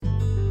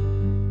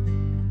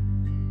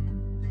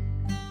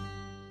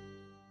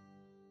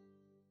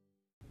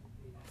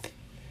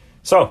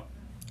So,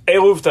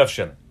 Eruv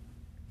Tavshilin.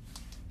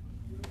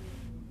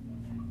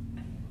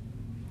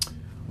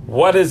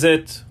 What is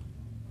it?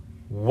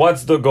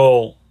 What's the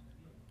goal?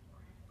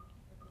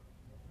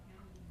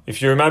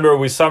 If you remember,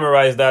 we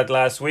summarized that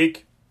last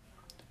week,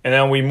 and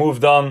then we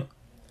moved on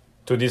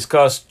to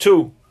discuss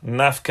two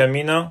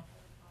nafkamina,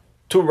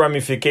 two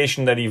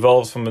ramifications that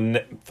evolves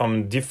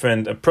from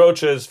different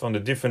approaches, from the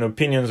different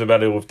opinions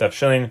about Eruv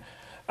Tavshilin.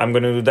 I'm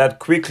going to do that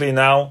quickly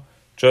now,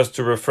 just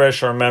to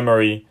refresh our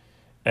memory,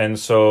 and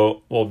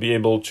so we'll be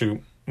able to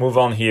move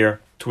on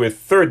here to a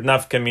third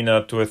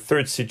nafkamina, to a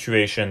third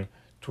situation,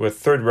 to a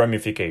third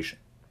ramification.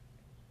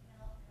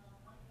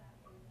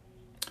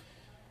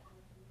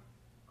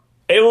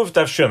 Eruv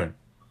Tavshilin.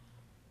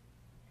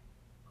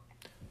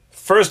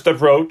 First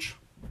approach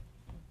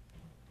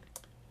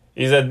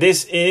is that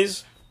this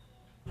is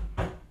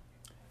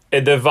a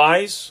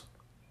device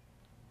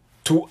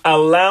to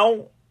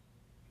allow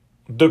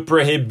the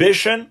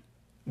prohibition,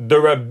 the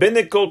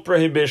rabbinical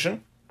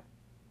prohibition,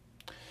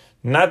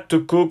 not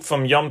to cook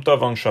from Yom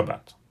Tov on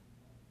Shabbat.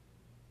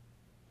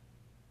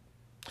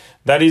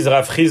 That is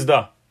Rav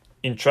Chizda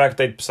in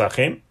Tractate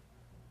Psachim,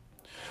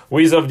 who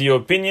is of the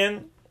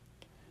opinion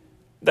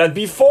that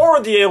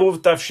before the Eruv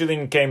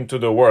Tavshilin came to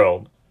the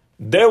world,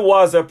 there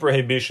was a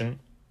prohibition,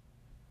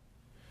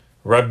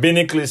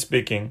 rabbinically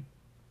speaking,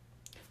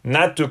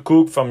 not to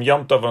cook from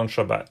Yom Tov on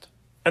Shabbat.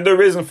 And the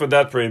reason for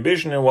that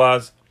prohibition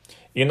was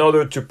in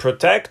order to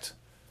protect,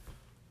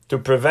 to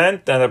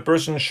prevent that a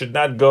person should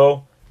not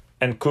go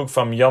and cook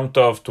from Yom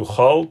Tov to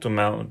Chol,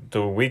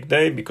 to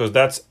weekday, because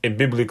that's a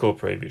biblical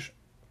prohibition.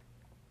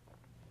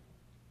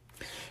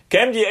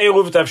 Came the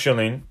Eruv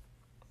Tavshilin,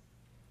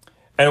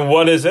 and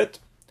what is it?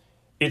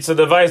 It's a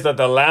device that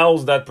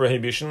allows that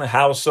prohibition.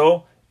 How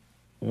so?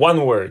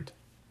 One word,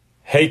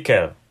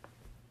 heiker.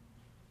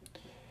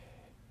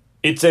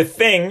 It's a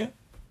thing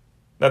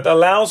that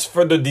allows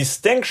for the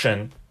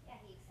distinction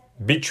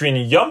between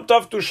Yom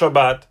Tov to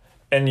Shabbat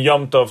and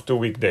Yom Tov to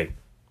weekday.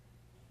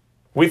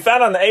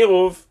 Without an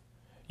Eruv,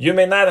 you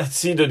may not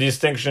see the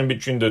distinction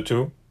between the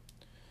two.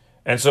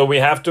 And so we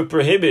have to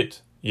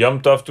prohibit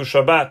Yom Tov to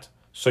Shabbat,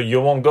 so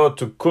you won't go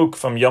to cook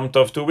from Yom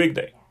Tov to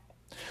weekday.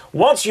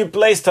 Once you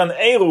placed an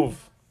Eruv,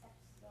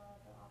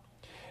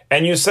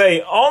 and you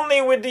say,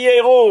 only with the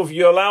Eruv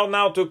you allow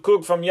now to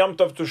cook from Yom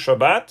Tov to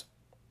Shabbat,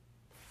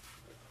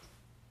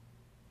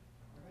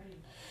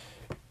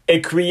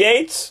 it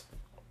creates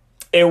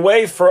a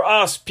way for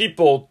us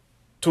people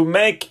to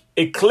make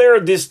a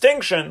clear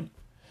distinction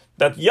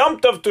that Yom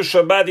Tov to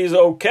Shabbat is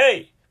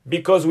okay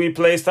because we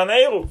placed an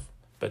Eruv.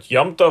 But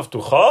Yom Tov to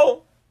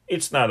Chol,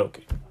 it's not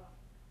okay.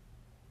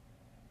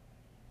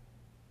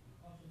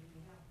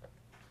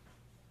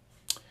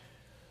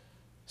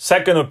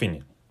 Second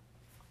opinion.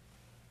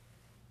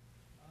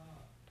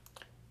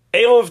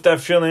 Eruv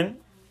Tavshilin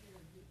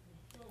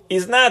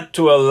is not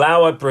to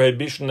allow a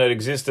prohibition that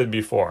existed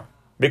before,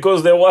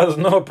 because there was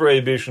no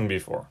prohibition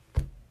before.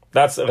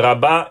 That's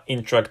Rabbah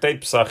in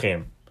Tractate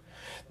Psachim.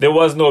 There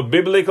was no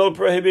biblical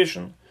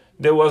prohibition.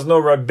 There was no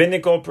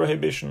rabbinical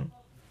prohibition.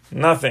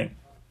 Nothing.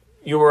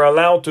 You were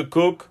allowed to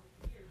cook.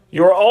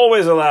 You were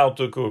always allowed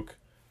to cook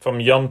from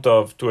Yom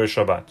Tov to a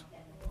Shabbat.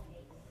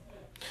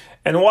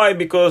 And why?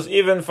 Because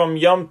even from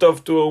Yom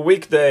Tov to a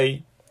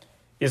weekday,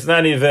 it's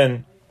not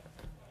even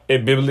a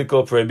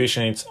biblical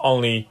prohibition, it's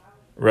only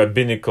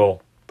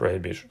rabbinical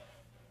prohibition.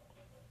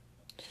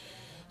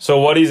 So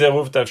what is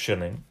Eruv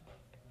Tavshilin?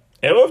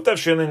 Eruv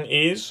Tavshilin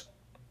is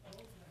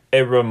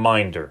a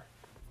reminder.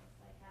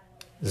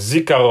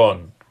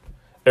 Zikaron.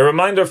 A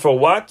reminder for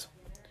what?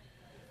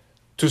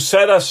 To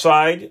set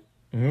aside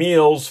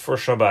meals for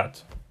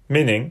Shabbat.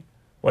 Meaning,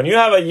 when you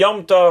have a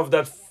Yom Tov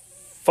that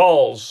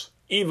falls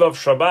Eve of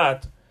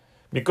Shabbat,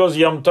 because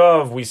Yom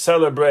Tov we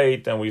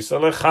celebrate and we say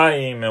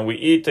L'chaim and we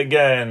eat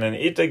again and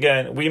eat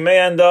again, we may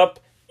end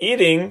up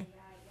eating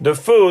the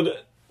food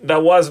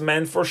that was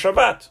meant for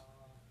Shabbat.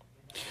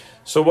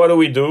 So what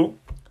do?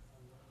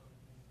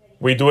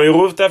 We do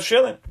Eruv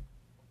Tavshilin.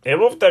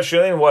 Eruv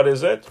Tavshilin, what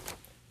is it?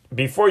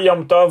 Before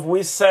Yom Tov,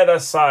 we set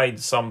aside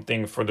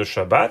something for the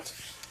Shabbat.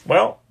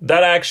 Well,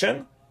 that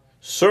action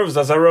serves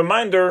as a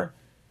reminder.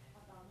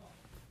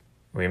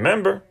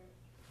 Remember,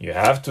 you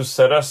have to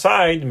set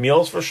aside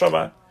meals for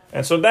Shabbat.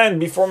 And so then,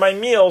 before my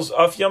meals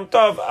of Yom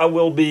Tov, I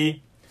will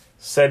be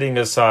setting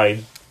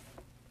aside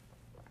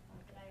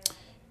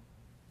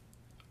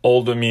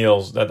all the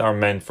meals that are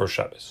meant for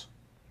Shabbos.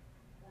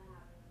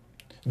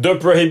 The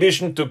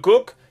prohibition to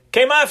cook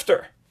came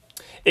after.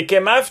 It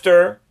came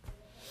after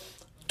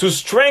to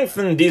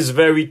strengthen this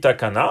very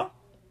takana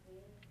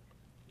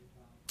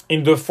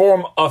in the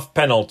form of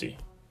penalty.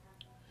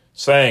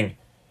 Saying,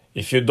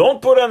 if you don't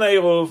put an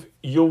Eruv,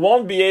 you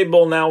won't be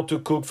able now to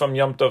cook from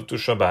Yom Tov to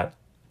Shabbat.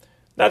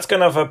 That's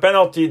kind of a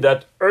penalty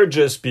that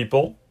urges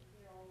people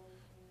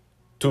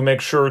to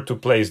make sure to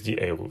place the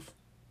Eruv.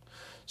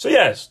 So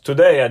yes,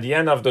 today, at the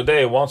end of the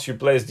day, once you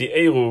place the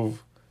Eruv,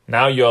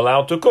 now you're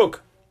allowed to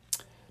cook.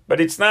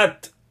 But it's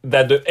not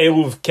that the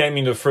Eruv came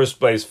in the first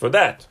place for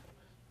that.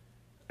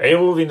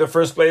 Eruv in the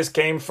first place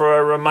came for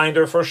a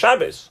reminder for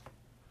Shabbos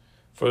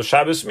for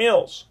Shabbos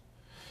meals.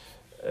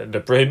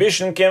 The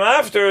prohibition came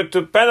after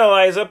to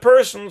penalize a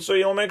person, so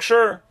he'll make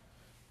sure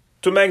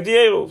to make the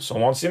Eruv. So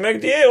once he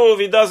makes the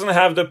Eruv, he doesn't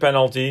have the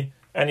penalty,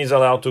 and he's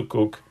allowed to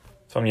cook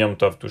from Yom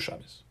Tov to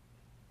Shabbos.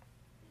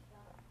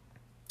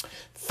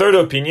 Third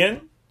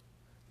opinion,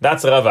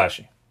 that's Rav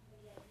Ashi.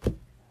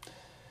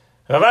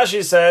 Rav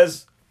Ashi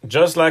says,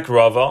 just like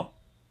Rava,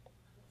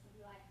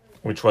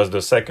 which was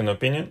the second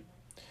opinion,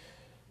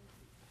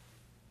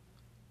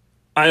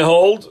 I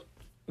hold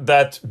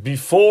that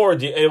before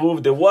the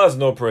Eruv there was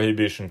no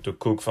prohibition to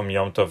cook from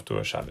Yom Tov to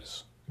a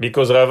Shabbos.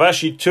 Because Rav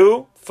Ashi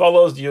too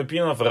follows the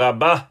opinion of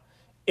Rabbah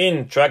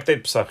in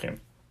Tractate Pesachim.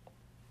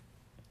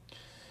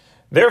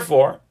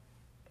 Therefore,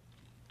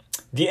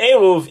 the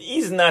Eruv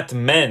is not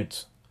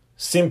meant,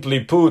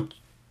 simply put,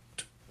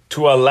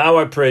 to allow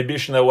a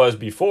prohibition that was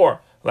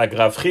before, like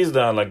Rav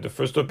Chizda, like the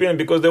first opinion,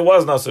 because there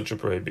was not such a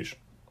prohibition.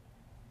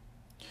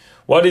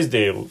 What is the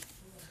Eruv?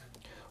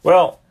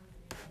 Well,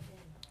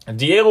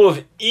 the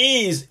Eruv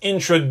is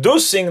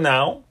introducing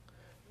now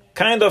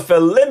kind of a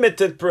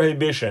limited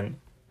prohibition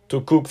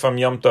to cook from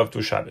Yom Tov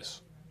to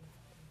Shabbos.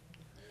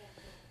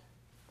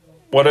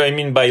 What do I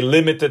mean by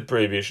limited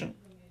prohibition?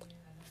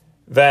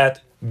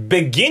 That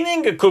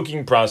beginning a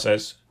cooking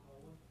process,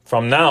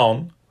 from now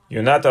on,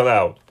 you're not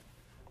allowed.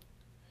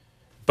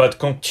 But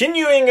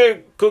continuing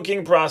a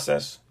cooking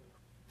process,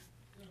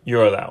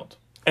 you're allowed.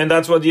 And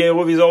that's what the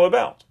Eruv is all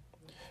about.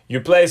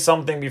 You place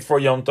something before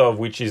Yom Tov,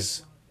 which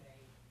is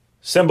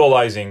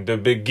symbolizing the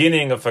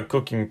beginning of a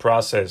cooking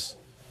process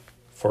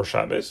for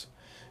Shabbos.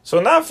 So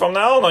now, from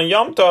now on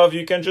Yom Tov,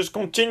 you can just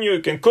continue.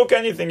 You can cook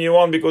anything you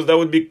want because that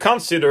would be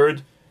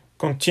considered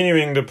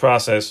continuing the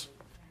process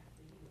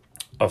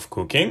of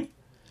cooking.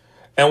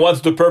 And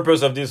what's the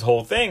purpose of this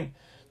whole thing?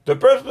 The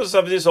purpose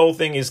of this whole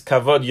thing is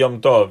Kavod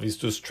Yom Tov, is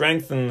to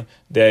strengthen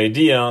the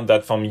idea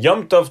that from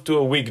Yom Tov to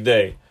a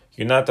weekday,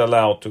 you're not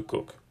allowed to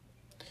cook.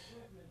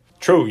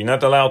 True, you're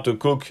not allowed to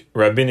cook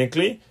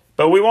rabbinically,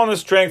 but we want to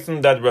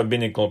strengthen that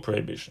rabbinical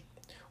prohibition.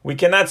 We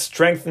cannot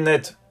strengthen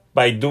it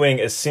by doing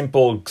a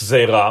simple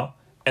gzera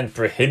and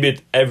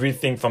prohibit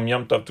everything from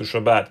Yom Tov to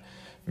Shabbat,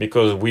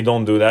 because we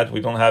don't do that.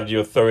 We don't have the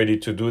authority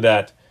to do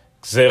that.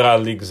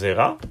 Gzera li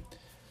gzera.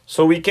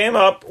 So we came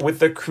up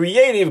with a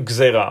creative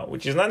gzera,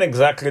 which is not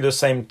exactly the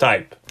same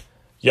type.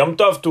 Yom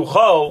Tov to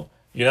Chol,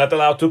 you're not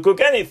allowed to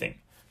cook anything.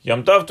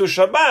 Yom Tov to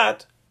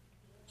Shabbat,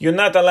 you're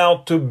not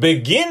allowed to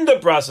begin the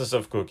process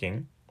of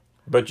cooking,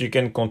 but you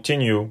can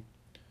continue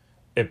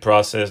a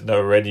process that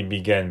already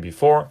began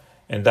before,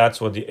 and that's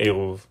what the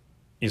Eruv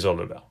is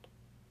all about.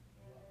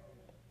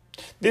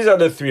 These are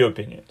the three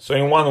opinions. So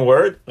in one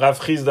word, Rav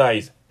Chizda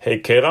is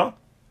Hekera,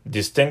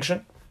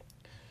 distinction.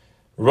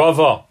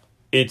 Rava,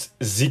 it's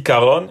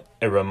Zikaron,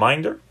 a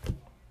reminder.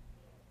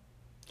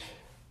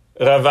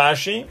 Rav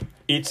Ashi,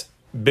 it's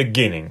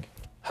beginning,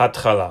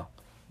 Hatchala,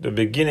 the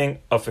beginning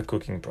of a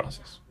cooking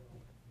process.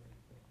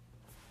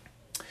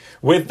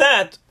 With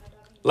that,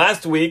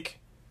 last week,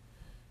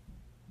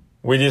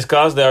 we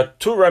discussed there are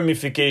two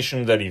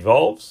ramifications that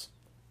evolves.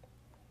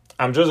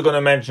 I'm just going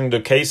to mention the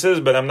cases,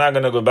 but I'm not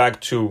going to go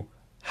back to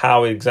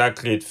how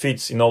exactly it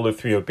fits in all the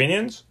three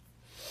opinions.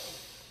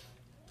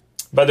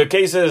 But the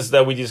cases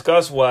that we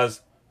discussed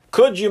was,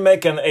 could you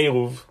make an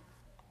Eruv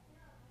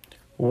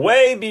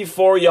way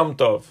before Yom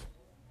Tov?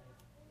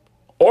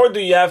 Or do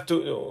you have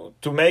to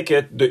make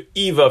it the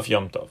eve of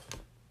Yom Tov?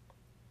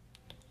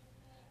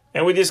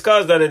 And we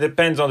discussed that it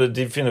depends on the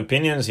different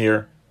opinions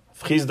here,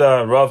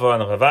 Chizda, Rava,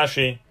 and Rav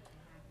Ashi,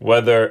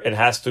 whether it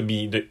has to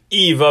be the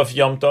eve of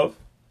Yom Tov.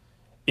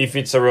 If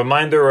it's a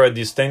reminder or a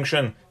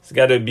distinction, it's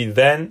got to be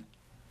then.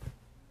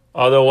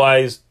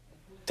 Otherwise,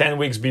 10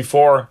 weeks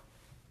before,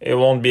 it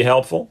won't be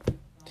helpful.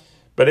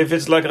 But if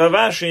it's like Rav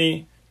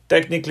Ashi,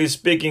 technically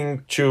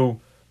speaking, to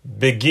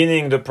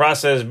beginning the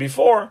process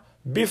before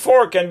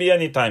can be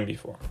any time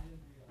before.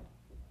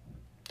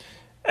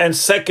 And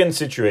second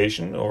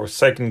situation, or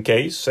second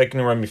case,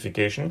 second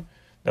ramification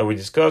that we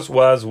discussed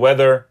was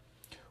whether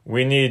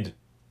we need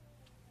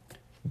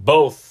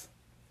both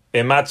a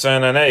matzah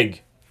and an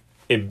egg,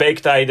 a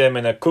baked item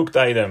and a cooked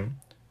item,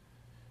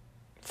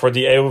 for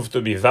the Eruv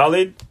to be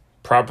valid,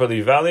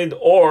 properly valid,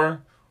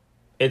 or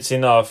it's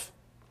enough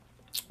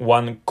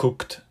one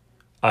cooked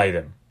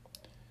item.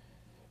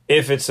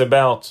 If it's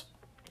about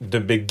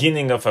the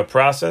beginning of a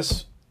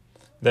process,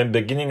 then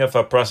beginning of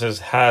a process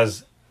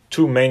has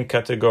two main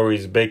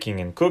categories, baking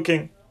and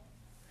cooking,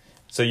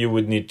 so you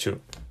would need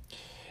two.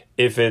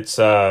 If it's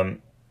a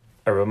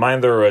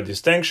reminder or a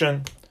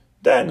distinction,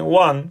 then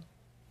one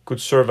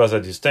could serve as a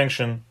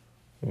distinction,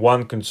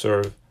 one could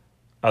serve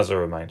as a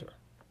reminder.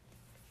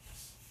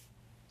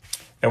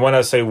 And when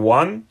I say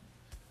one,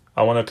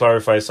 I want to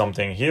clarify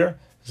something here.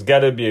 It's got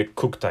to be a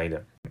cooked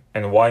item.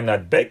 And why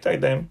not baked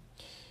item?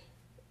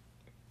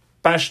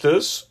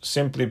 Pashtus,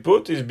 simply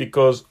put, is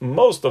because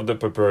most of the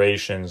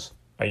preparations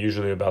are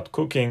usually about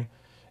cooking,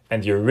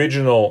 and the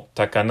original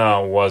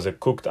takana was a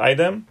cooked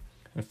item.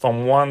 And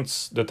from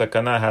once the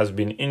takana has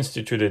been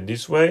instituted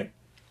this way,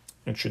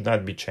 it should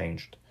not be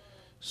changed.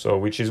 So,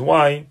 which is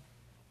why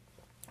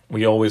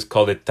we always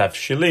call it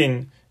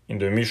Tavshilin In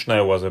the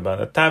Mishnah, it was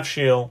about a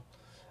tavshil,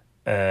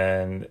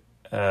 and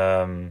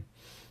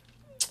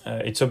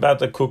it's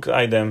about a cooked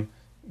item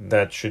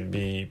that should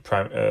be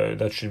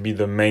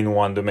the main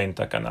one, the main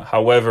takana.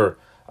 However,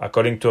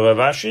 according to Rav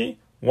Ashi,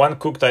 one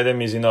cooked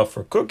item is enough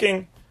for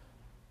cooking,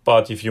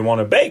 but if you want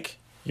to bake,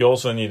 you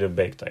also need a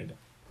baked item.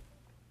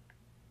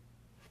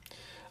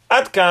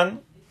 Ad kan,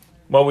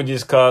 what we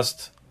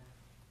discussed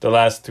the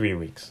last 3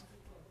 weeks.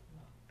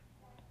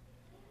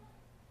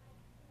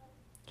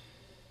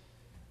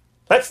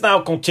 Let's now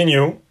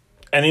continue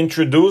and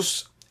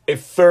introduce a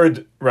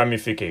third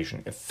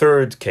ramification, a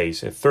third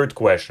case, a third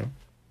question.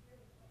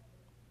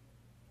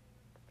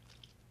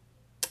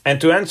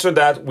 And to answer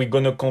that, we're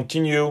going to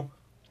continue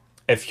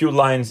a few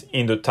lines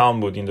in the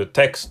Talmud, in the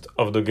text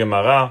of the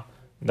Gemara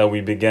that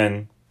we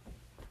began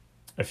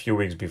a few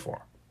weeks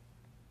before.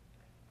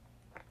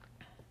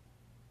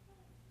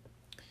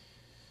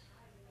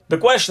 The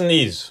question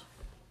is,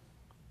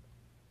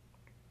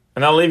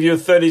 and I'll leave you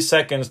 30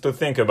 seconds to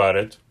think about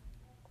it,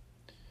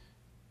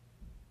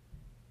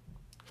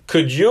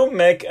 could you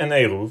make an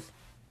Eruv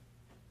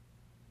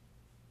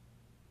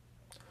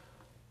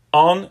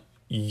on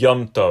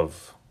Yom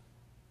Tov?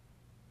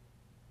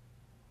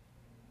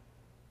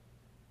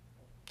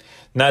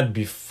 Not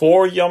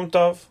before Yom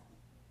Tov,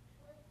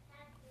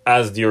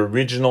 as the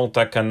original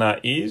takana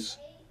is,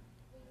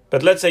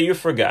 but let's say you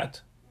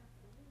forgot.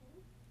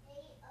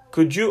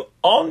 Could you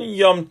on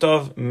Yom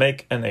Tov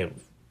make an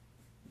Eruv?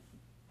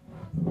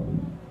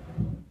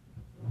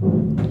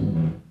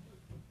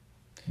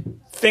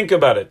 Think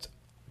about it.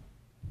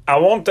 I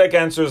won't take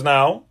answers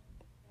now.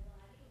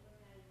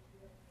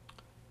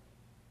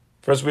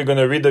 First, we're going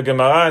to read the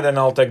Gemara, and then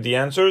I'll take the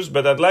answers.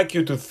 But I'd like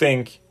you to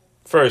think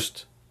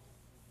first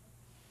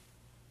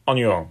on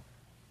your own.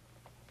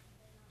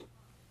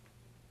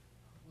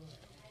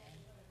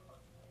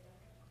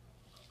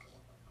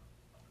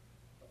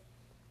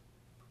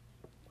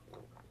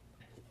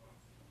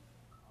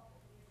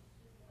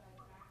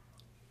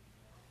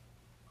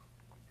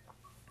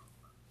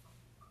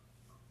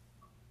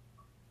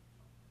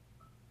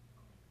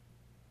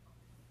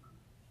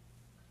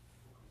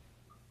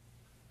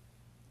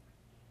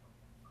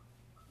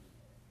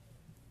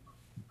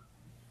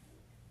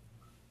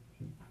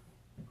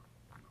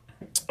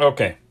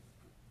 Okay.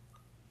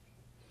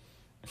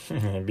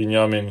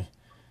 Binyamin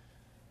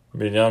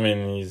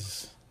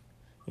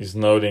is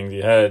nodding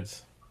the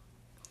heads.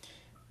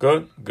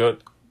 Good.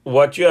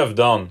 What you have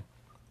done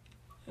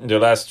in the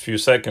last few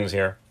seconds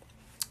here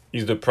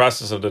is the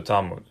process of the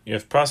Talmud. You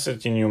have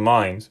processed in your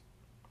mind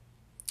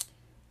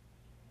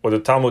what the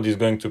Talmud is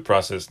going to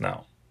process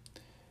now.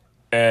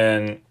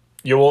 And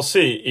you will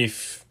see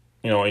if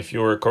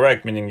you were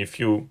correct, meaning if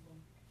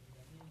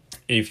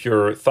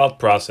your thought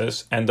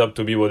process end up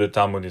to be what the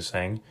Talmud is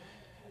saying.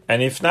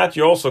 And if not,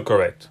 you're also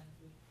correct.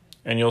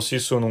 And you'll see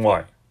soon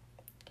why.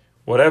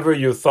 Whatever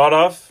you thought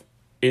of,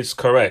 it's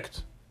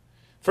correct.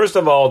 First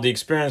of all, the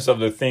experience of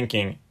the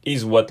thinking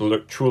is what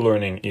true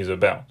learning is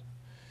about.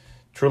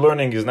 True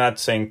learning is not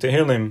saying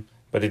Tehillim,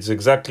 but it's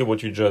exactly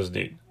what you just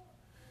did,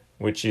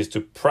 which is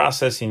to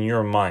process in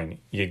your mind,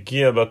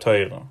 Yegia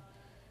b'Torah.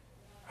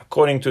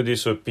 According to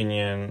this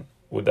opinion,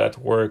 would that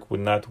work, would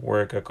not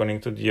work,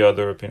 according to the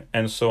other opinion,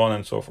 and so on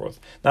and so forth.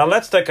 Now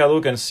let's take a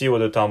look and see what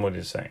the Talmud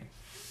is saying.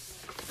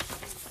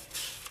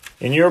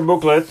 In your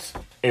booklet,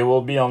 it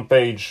will be on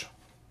page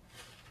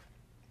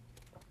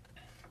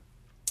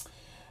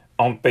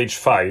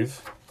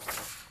 5.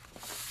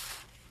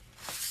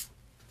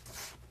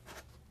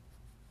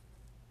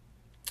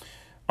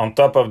 On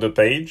top of the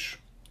page,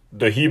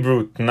 the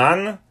Hebrew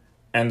Tnan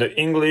and the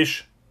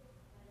English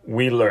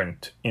we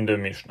learned in the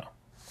Mishnah.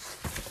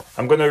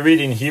 I'm going to read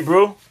in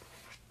Hebrew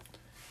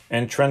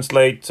and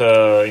translate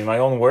in my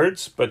own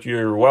words, but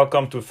you're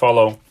welcome to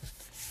follow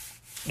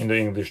in the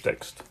English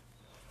text.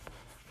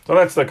 So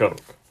let's take a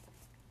look.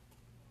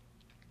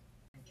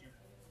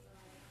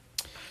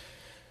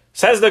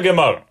 Says the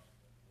Gemara,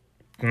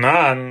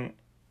 Tnan,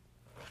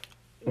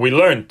 we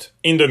learned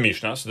in the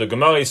Mishnah. So the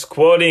Gemara is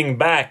quoting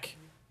back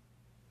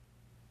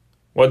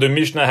what the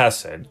Mishnah has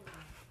said,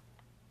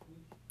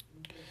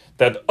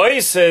 that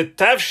Oise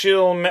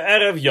Tavshil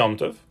me'erev Yom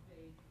Tov,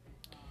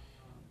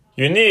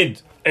 you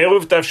need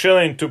Eruv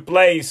Tavshilin to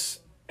place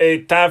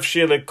a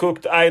tavshil, a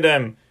cooked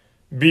item,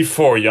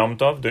 before Yom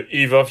Tov, the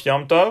eve of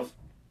Yom Tov.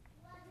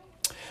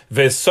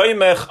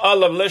 V'soymech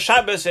alav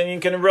leShabbos, and you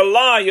can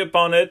rely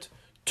upon it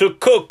to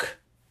cook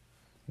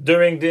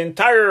during the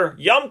entire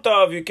Yom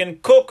Tov. You can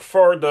cook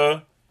for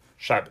the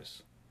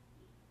Shabbos.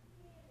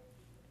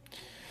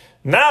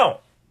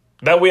 Now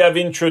that we have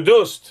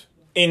introduced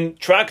in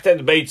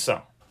Tractate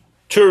Beitza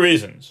 2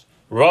 reasons,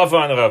 Rava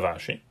and Rav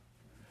Ashi,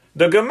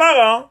 the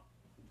Gemara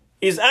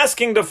is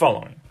asking the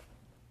following.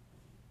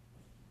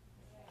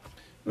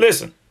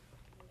 Listen.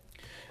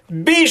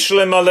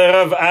 Bishlema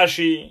leRav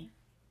Ashi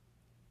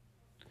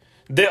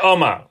de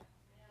Omar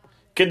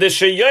kede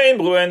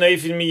sheyoimru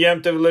enayfin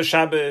miyom tov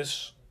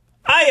leShabbos.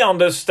 I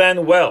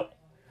understand well,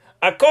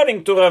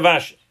 according to Rav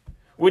Ashi,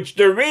 which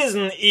the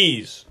reason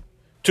is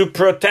to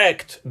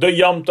protect the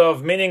Yom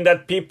Tov, meaning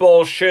that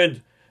people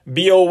should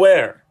be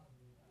aware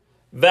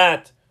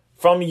that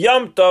from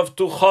Yom Tov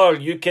to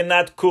Chol you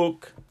cannot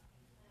cook.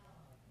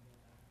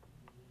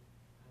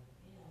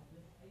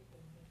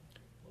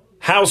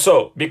 How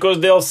so? Because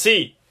they'll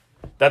see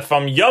that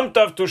from Yom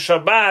Tov to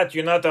Shabbat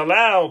you're not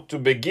allowed to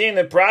begin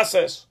a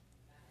process.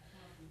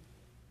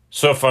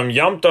 So from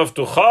Yom Tov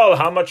to Chol,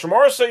 how much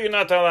more so you're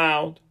not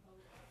allowed?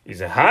 Is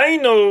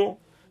Hainu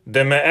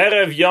de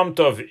me'erev Yom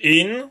Tov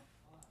in,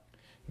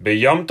 be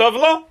Yom Tov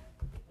lo.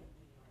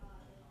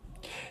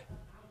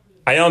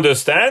 I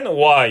understand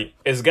why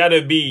it's got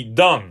to be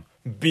done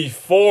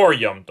before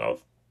Yom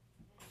Tov.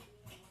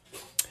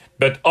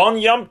 But on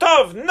Yom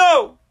Tov,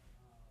 no.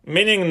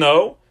 Meaning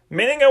no,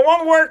 meaning it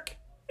won't work.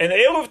 And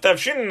Eruv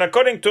Tavshilin,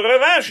 according to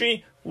Rav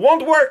Ashi,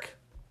 won't work.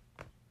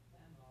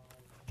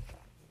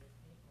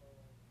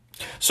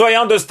 So I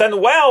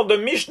understand well the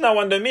Mishnah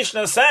when the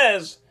Mishnah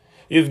says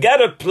you've got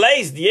to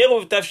place the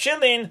Eruv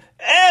Tavshilin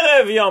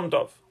Erev Yom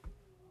Tov.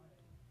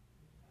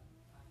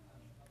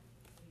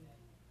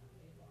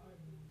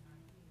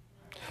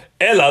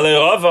 Ela le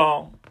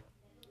Rava.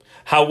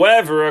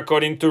 However,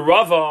 according to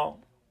Rava,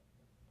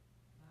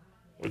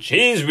 which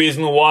his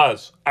reason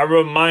was a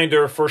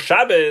reminder for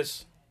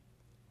Shabbos,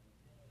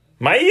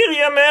 Ma'ir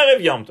Yom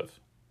Erev Yom Tov.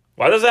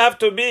 Why does it have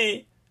to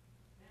be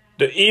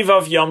the eve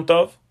of Yom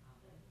Tov?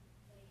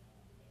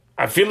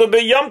 Afilu be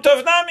Yom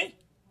Tov nami.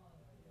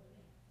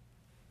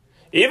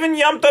 Even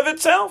Yom Tov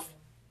itself,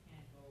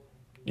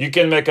 you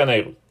can make an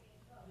Eruv.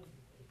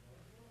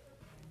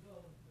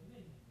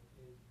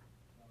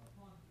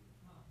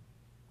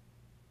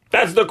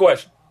 That's the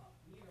question.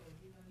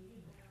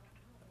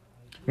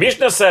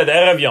 Mishnah said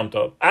Erev Yom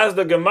Tov. As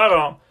the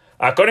Gemara,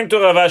 according to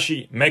Rav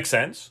Ashi, makes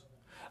sense.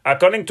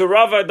 According to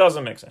Rava, it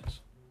doesn't make sense.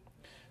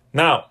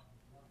 Now,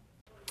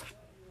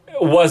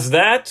 was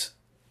that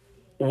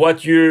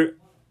what you...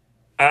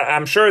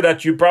 I'm sure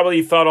that you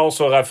probably thought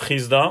also Rav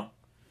Chizda,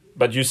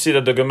 but you see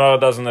that the Gemara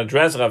doesn't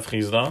address Rav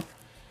Chizda.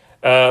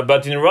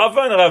 But in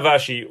Rava and Rav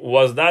Ashi,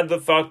 was that the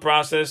thought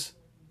process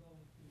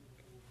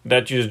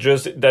that you've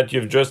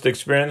just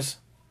experienced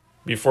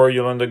before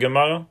you learn the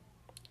Gemara?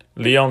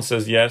 Leon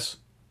says yes.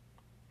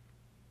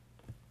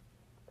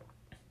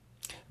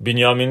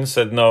 Binyamin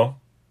said no.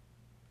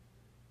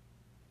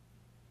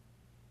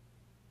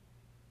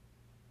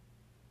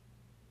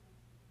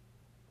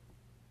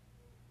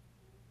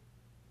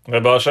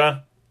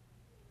 Rebasha?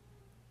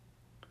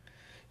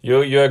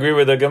 You agree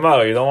with the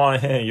Gemara. You don't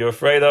want you're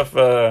afraid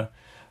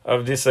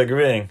of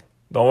disagreeing.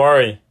 Don't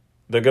worry.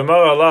 The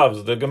Gemara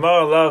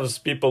loves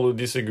people who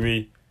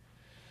disagree.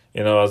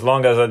 You know, as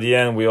long as at the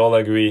end we all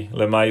agree.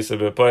 Lema'aseh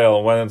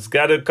b'poel. When it's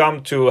got to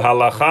come to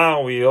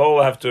halacha, we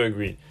all have to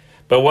agree.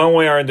 But when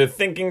we are in the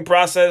thinking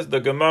process,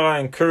 the Gemara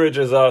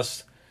encourages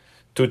us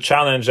to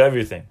challenge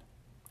everything.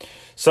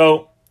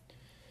 So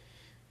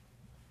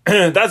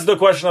that's the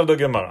question of the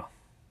Gemara.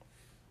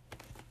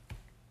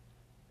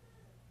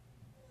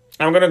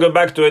 I'm going to go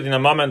back to it in a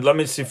moment. Let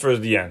me see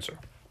first the answer.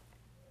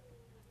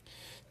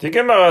 The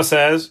Gemara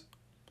says,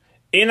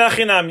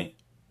 Inachinami.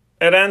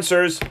 It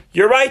answers,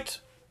 you're right.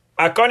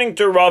 According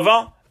to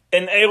Rava,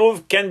 an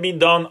Eruv can be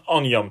done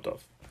on Yom Tov.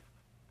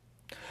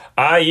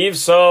 If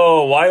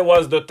so, why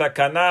was the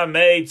Takana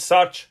made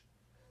such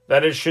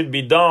that it should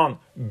be done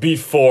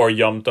before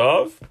Yom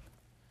Tov?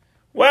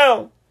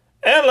 Well,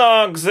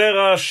 Ela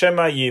Gzera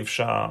Shema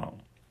Yivsha.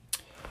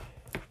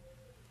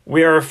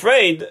 We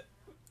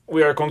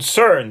are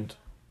concerned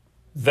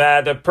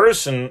that a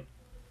person,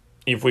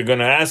 if we're going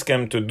to ask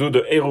him to do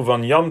the Eruv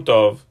on Yom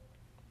Tov,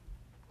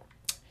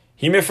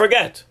 he may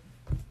forget.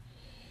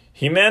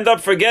 He may end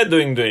up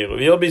doing the Eruv.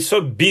 He'll be so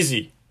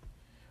busy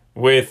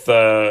with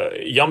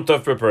Yom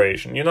Tov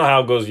preparation. You know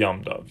how it goes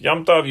Yom Tov.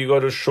 Yom Tov, you go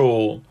to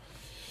shul,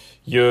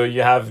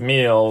 you have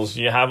meals,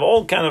 you have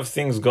all kind of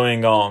things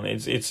going on.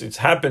 It's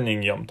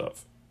happening Yom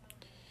Tov.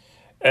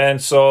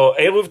 And so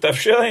Eruv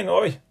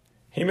Tavshilin,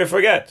 he may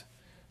forget.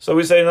 So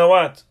we say, you know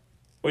what?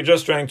 We're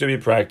just trying to be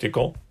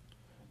practical.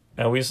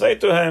 And we say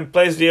to him,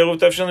 place the Eruv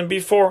Tavshilin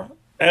before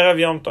Erev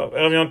Yom Tov.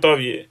 Erev Yom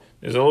Tov,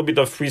 there's a little bit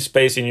of free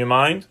space in your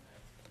mind.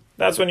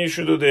 That's when you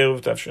should do the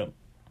Eruv Tavshilin.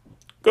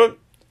 Good.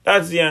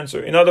 That's the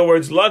answer. In other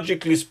words,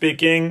 logically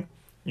speaking,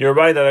 you're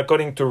right that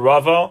according to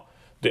Rava,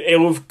 the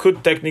Eruv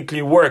could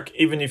technically work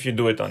even if you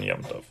do it on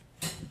Yom Tov.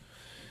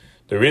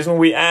 The reason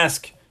we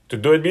ask to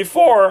do it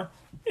before,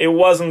 it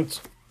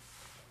wasn't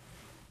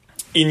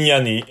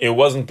inyani, it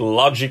wasn't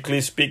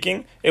logically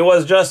speaking, it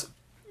was just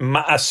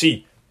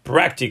ma'asi,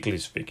 practically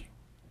speaking.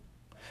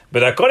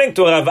 But according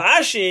to Rav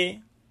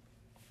Ashi,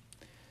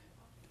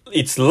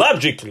 it's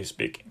logically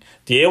speaking.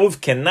 The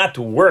Eruv cannot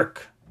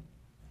work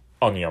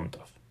on Yom Tov.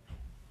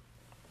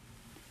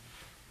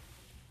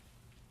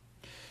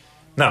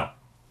 Now,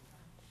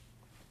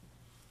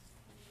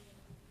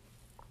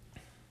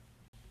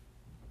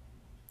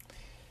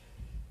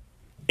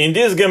 in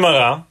this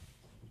Gemara,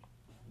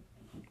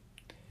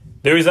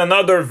 there is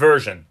another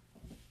version,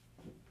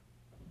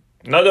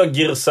 another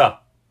girsa.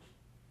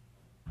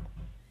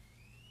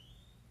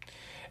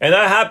 And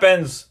that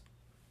happens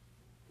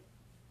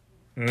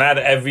not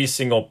every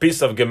single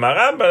piece of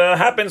Gemara, but it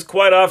happens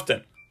quite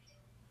often.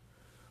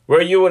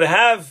 where you would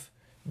have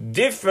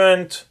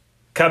different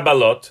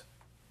Kabbalot,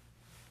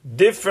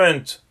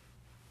 different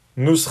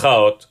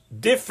Nuschaot,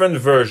 different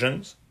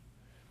versions,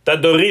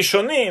 that the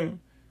Rishonim,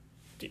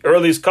 the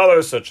early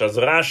scholars such as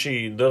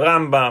Rashi, the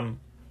Rambam,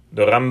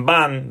 the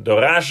Ramban, the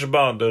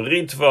Rashba, the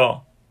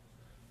Ritva,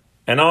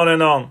 and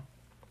on,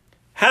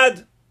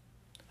 had.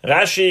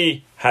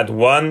 Rashi had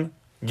one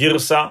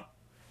Girsa,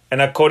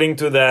 and according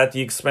to that,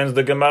 he explains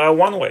the Gemara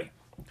one way.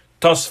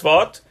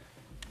 Tosfot,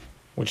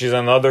 which is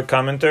another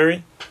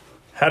commentary,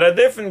 had a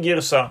different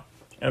Girsa,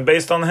 and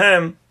based on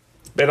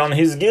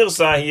his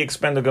Girsa, he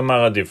explained the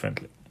Gemara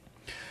differently.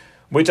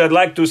 Which I'd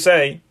like to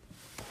say,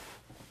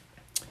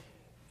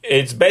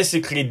 it's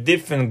basically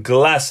different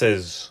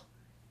glasses.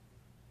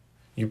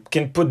 You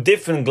can put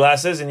different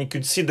glasses and you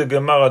could see the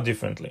Gemara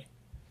differently.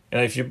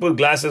 And if you put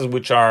glasses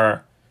which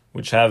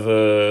have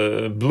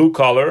a blue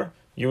color,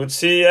 you would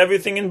see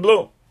everything in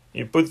blue.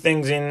 You put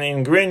things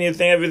in green, you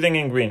think everything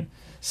in green.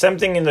 Same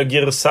thing in the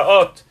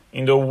Girsaot,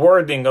 in the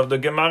wording of the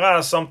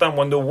Gemara. Sometimes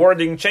when the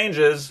wording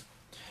changes,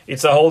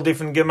 it's a whole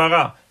different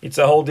Gemara. It's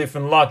a whole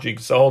different logic.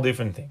 It's a whole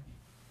different thing.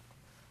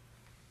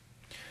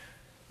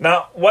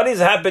 Now, what is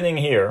happening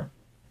here,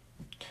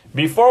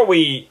 before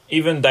we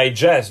even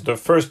digest the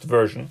first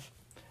version,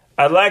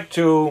 I'd like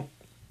to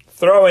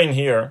throw in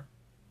here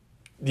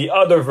the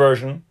other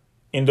version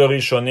in the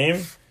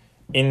Rishonim,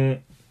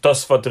 in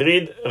Tosfot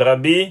Rid,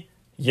 Rabbi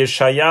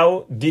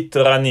Yeshayahu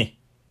Ditrani.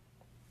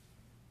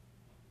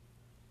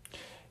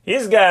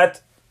 He's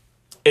got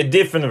a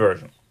different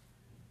version.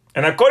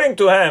 And according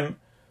to him,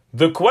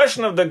 the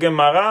question of the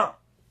Gemara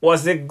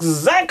was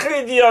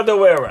exactly the other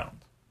way around.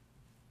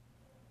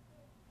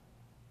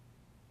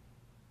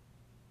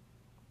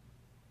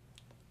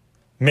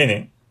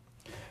 Meaning,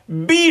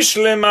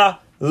 Bishlema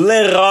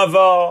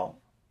le-Rava.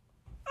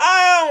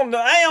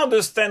 I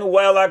understand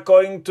well,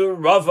 according to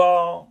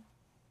Rava,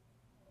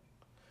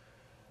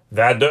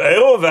 that the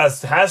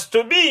Eruv has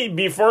to be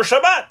before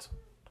Shabbat.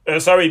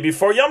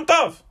 Before Yom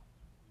Tov.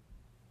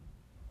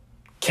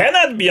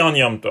 Cannot be on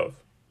Yom Tov.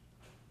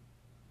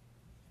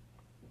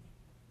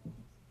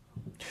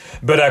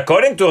 But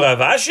according to Rav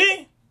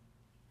Ashi,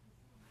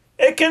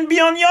 it can be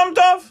on Yom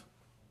Tov.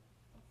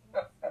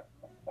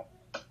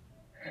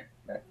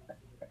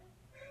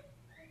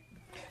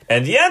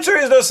 And the answer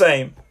is the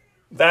same.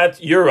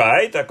 That you're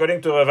right,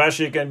 according to Rav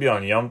Ashi, it can be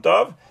on Yom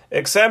Tov,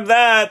 except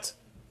that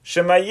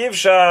Shema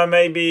Yivsha,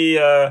 maybe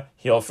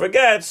he'll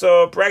forget,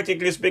 so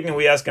practically speaking,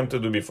 we ask him to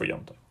do before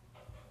Yom Tov.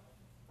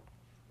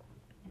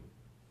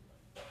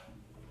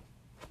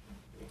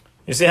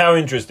 You see how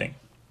interesting?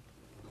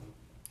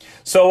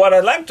 So what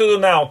I'd like to do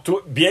now,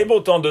 to be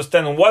able to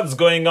understand what's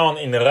going on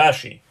in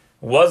Rashi,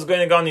 what's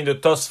going on in the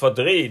Tosfot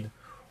Rid,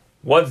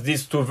 what's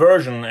these two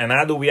versions, and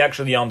how do we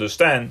actually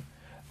understand,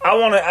 I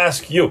want to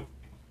ask you.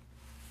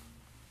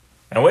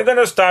 And we're going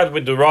to start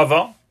with the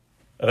Rava,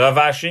 Rav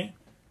Ashi,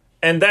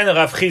 and then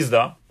Rav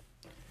Chizda.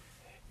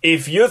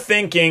 If you're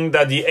thinking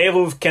that the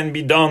Eruv can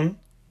be done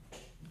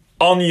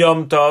on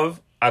Yom Tov,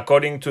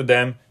 according to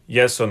them,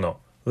 yes or no.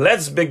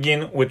 Let's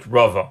begin with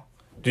Rava.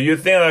 Do you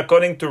think that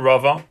according to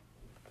Rava,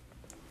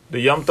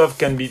 the Eruv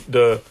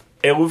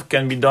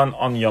can be done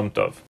on Yom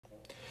Tov?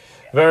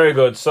 Very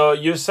good. So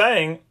you're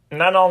saying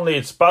not only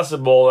it's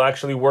possible, to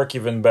actually work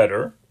even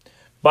better,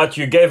 but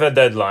you gave a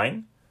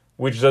deadline,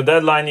 which the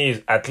deadline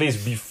is at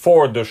least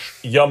before the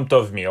Yom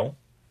Tov meal.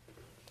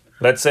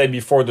 Let's say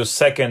before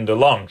the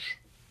lunch.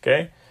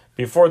 Okay?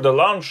 Before the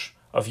lunch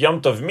of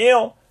Yom Tov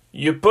meal,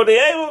 you put the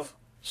Eruv.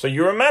 So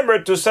you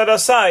remember to set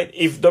aside.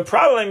 If the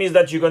problem is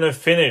that you're going to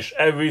finish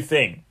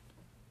everything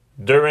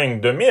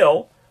during the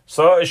meal,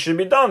 so it should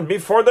be done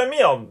before the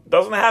meal. It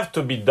doesn't have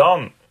to be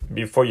done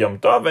before Yom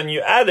Tov, and you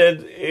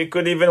added, it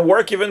could even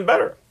work even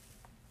better.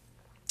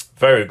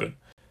 Very good.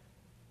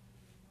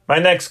 My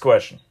next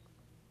question.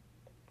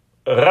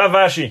 Rav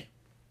Ashi.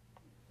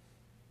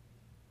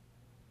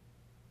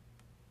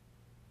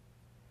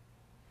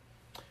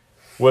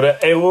 Would an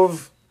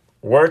Eruv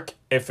work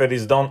if it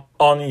is done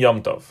on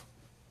Yom Tov?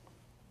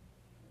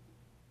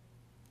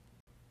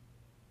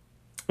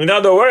 In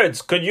other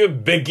words, could you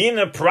begin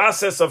a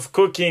process of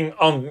cooking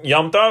on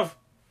Yom Tov?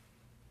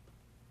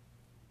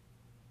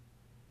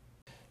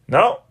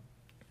 No.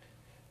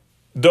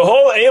 The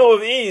whole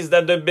Eruv is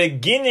that the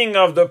beginning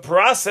of the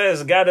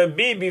process gotta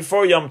be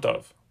before Yom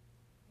Tov.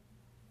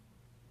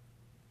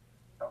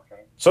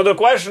 So the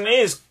question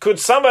is, could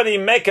somebody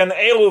make an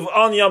Eruv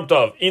on Yom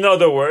Tov? In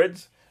other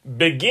words,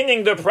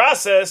 beginning the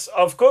process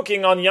of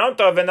cooking on Yom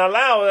Tov and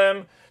allow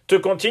them to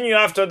continue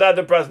after that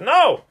the process?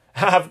 No,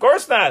 of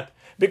course not.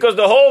 Because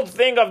the whole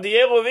thing of the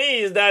Eruv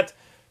is that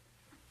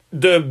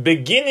the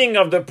beginning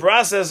of the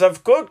process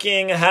of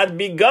cooking had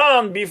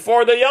begun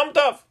before the Yom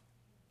Tov.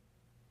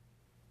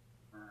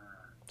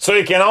 So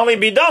it can only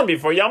be done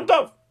before Yom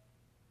Tov.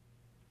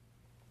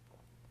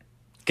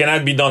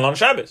 Cannot be done on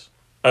Shabbos.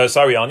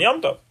 On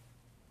Yom Tov.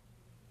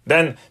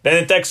 Then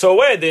it takes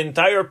away the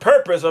entire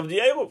purpose of the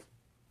Eruv,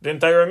 the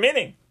entire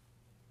meaning.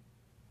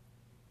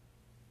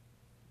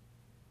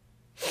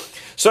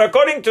 So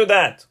according to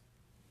that,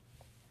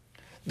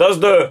 Does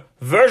the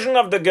version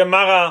of the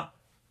Gemara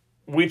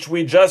which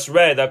we just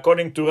read,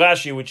 according to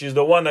Rashi, which is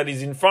the one that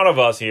is in front of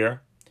us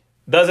here,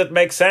 does it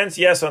make sense?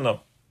 Yes or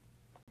no?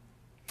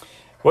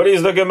 What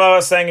is the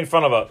Gemara saying in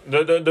front of us?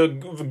 The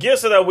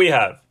girsa that we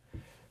have.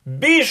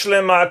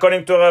 Bishlema,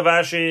 according to Rav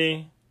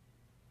Ashi,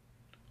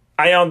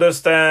 I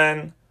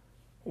understand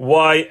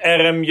why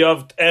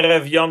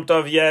Erev Yom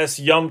Tov yes,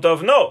 Yom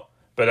Tov no.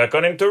 But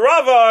according to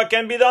Rava, it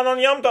can be done on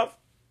Yom Tov.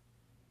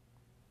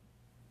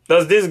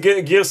 Does this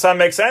girsa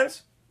make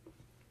sense?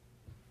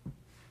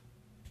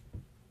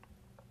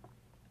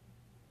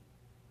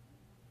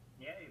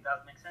 Yeah, it does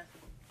make sense.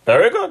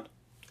 Very good.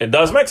 It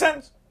does make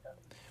sense.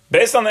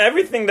 Based on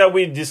everything that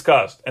we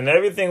discussed and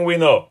everything we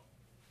know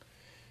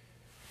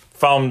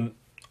from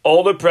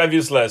all the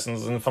previous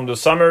lessons and from the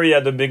summary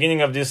at the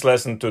beginning of this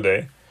lesson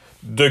today,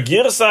 the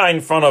girsa in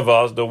front of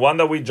us, the one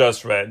that we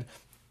just read,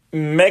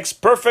 makes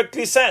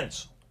perfectly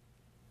sense.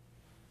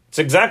 It's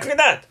exactly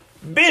that.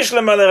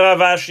 Bishlema Rav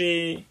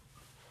Ashi,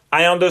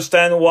 I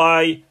understand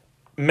why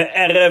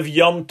Me'erev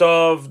Yom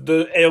Tov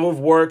the Eruv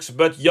works,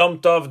 but Yom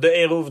Tov the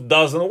Eruv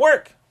doesn't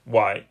work.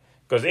 Why?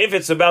 Because if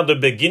it's about the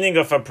beginning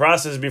of a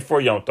process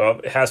before Yom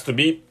Tov, it has to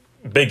be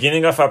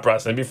beginning of a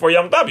process before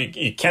Yom Tov.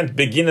 You can't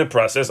begin a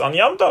process on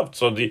Yom Tov.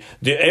 So the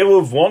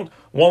Eruv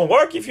won't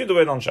work if you do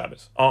it on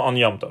Shabbos, on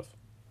Yom Tov.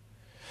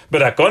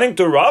 But according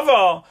to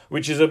Rava,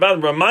 which is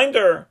about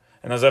reminder,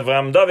 and as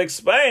Avraham Dov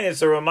explained,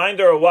 it's a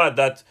reminder of what?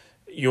 That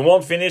you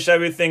won't finish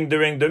everything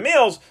during the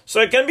meals,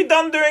 so it can be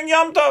done during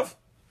Yom Tov.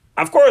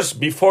 Of course,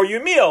 before you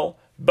meal,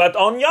 but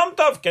on Yom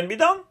Tov can be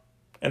done.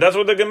 And that's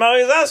what the Gemara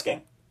is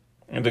asking.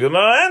 And the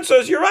Gemara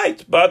answers, you're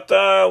right, but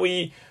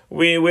we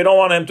don't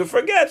want him to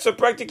forget, so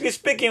practically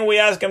speaking, we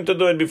ask him to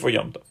do it before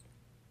Yom Tov.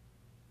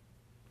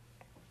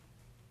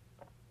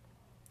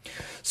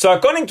 So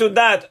according to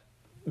that,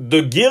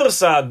 the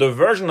girsa, the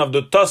version of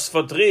the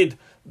Tosfot read,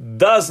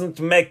 doesn't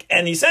make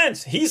any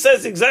sense. He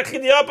says exactly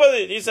the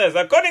opposite. He says,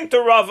 according to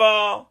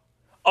Rava,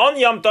 on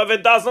Yom Tov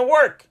it doesn't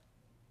work.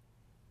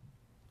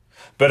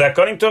 But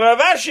according to Rav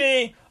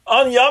Ashi,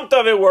 on Yom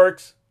Tov it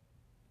works.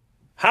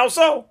 How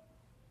so?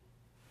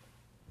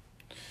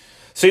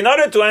 So in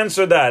order to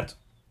answer that,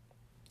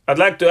 I'd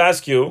like to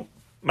ask you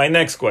my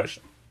next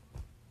question.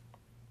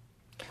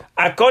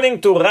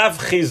 According to Rav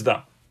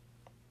Chizda,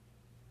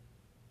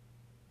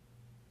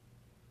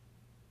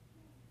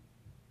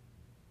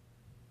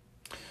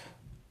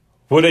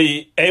 would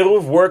a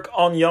Eruv work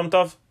on Yom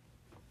Tov?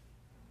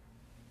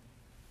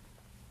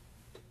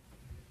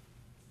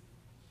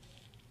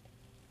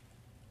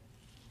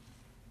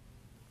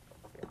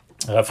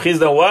 Rav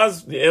Chizda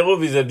was, the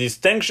Eruv is a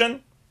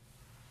distinction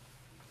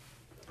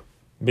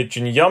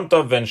between Yom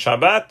Tov and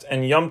Shabbat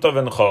and Yom Tov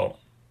and Chol.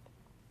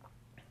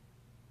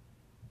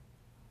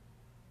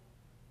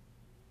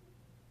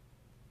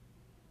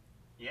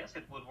 Yes,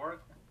 it would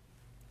work.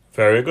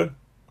 Very good.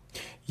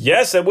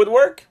 Yes, it would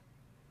work.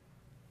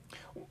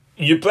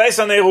 You place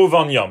an Eruv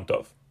on Yom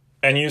Tov,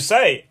 and you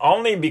say,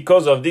 only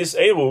because of this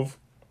Eruv,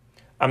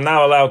 I'm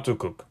now allowed to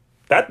cook.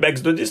 That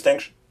makes the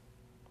distinction.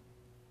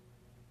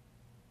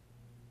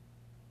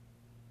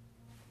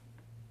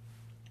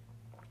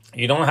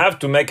 You don't have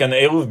to make an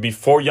Eruv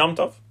before Yom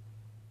Tov.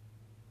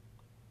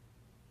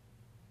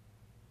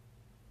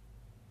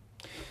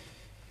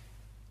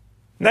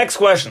 Next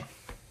question.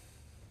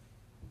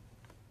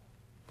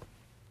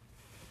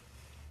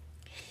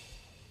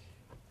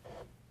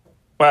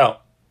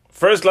 Well,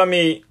 first let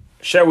me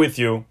share with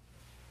you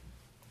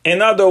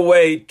another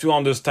way to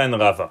understand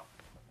Rava.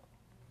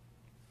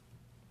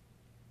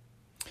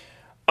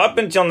 Up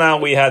until now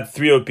we had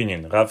three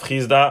opinions, Rav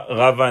Chizda,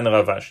 Rava, and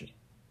Rav Ashi.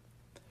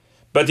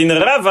 But in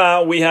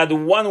Rava, we had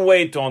one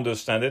way to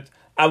understand it.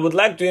 I would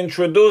like to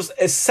introduce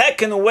a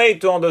second way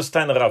to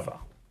understand Rava.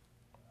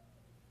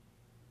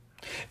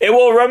 It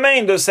will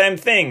remain the same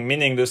thing,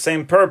 meaning the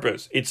same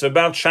purpose. It's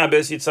about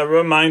Shabbos, it's a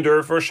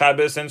reminder for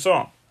Shabbos, and so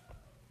on.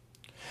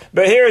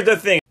 But here's the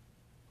thing.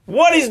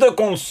 What is the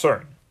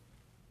concern?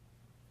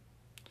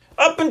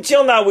 Up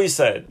until now we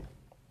said,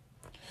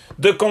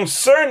 the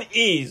concern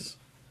is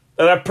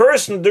that a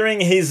person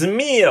during his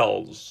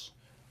meals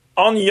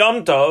on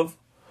Yom Tov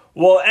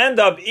will end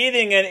up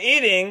eating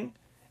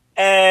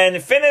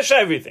and finish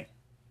everything.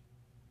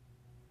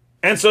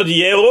 And so the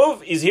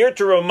Eruv is here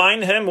to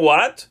remind him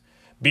what?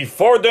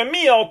 Before the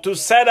meal, to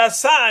set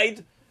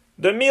aside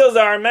the meals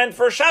that are meant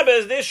for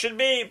Shabbos. This should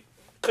be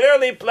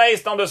clearly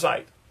placed on the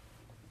side.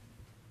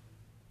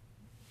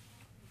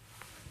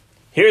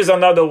 Here's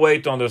another way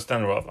to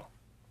understand Rava.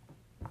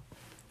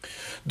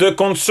 The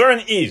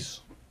concern is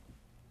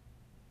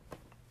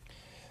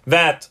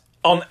that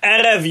on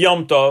Erev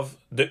Yom Tov,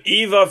 the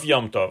eve of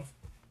Yom Tov,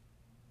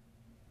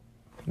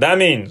 that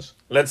means,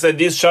 let's say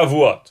this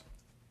Shavuot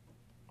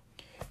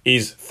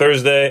is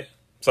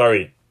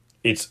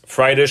it's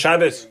Friday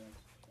Shabbos.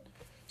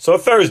 So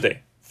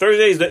Thursday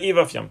is the eve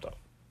of Yom Tov.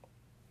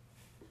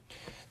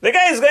 The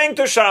guy is going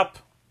to shop.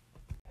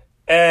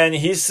 And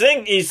he's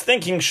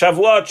thinking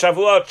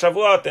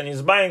Shavuot, and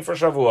he's buying for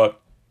Shavuot.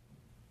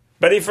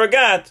 But he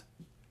forgot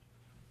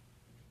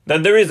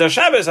that there is a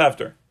Shabbos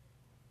after.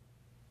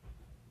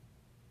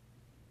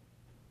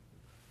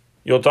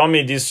 You told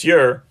me this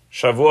year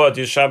Shavuot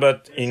is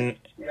Shabbat in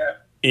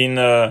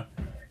Chutz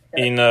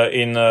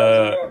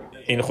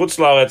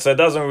La'aretz. It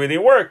doesn't really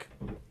work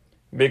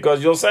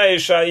because you'll say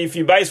if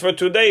he buys for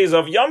 2 days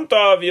of Yom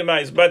Tov, he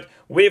buys. But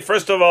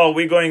first of all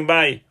we're going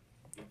by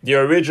the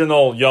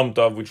original Yom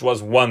Tov, which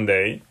was 1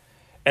 day,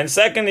 and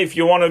second, if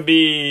you want to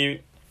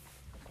be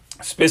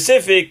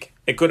specific,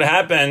 it could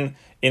happen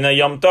in a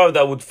Yom Tov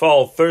that would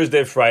fall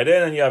Thursday, Friday,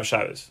 and then you have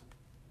Shabbos.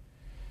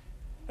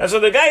 And so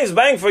the guy is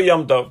buying for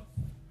Yom Tov.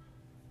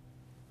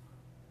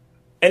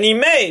 And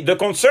the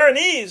concern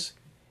is,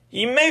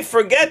 he may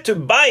forget to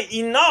buy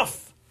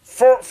enough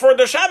for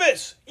the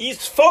Shabbos.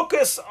 He's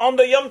focused on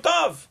the Yom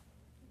Tov.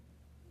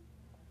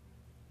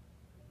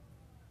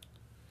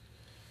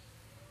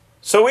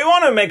 So we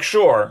want to make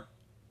sure,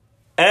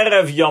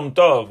 Erev Yom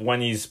Tov,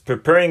 when he's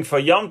preparing for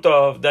Yom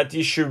Tov, that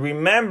he should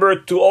remember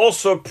to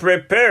also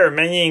prepare,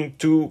 meaning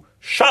to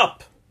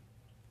shop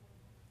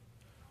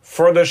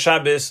for the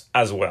Shabbos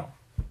as well.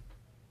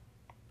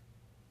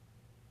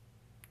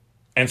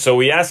 And so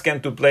we ask him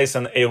to place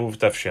an Eruv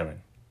Tavshilin,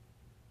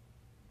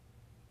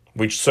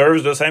 which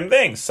serves the same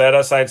thing. Set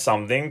aside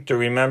something to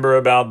remember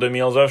about the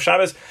meals of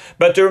Shabbos,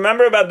 but to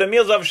remember about the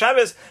meals of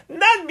Shabbos,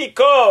 not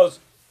because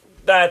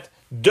that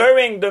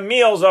during the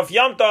meals of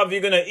Yom Tov you're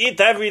going to eat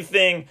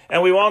everything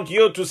and we want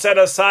you to set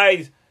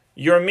aside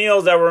your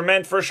meals that were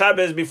meant for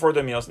Shabbos before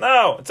the meals.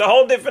 No, it's a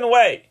whole different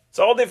way. It's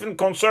a whole different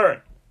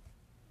concern.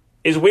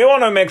 Is we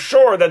want to make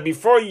sure that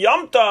before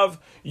Yom Tov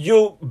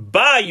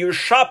you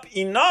shop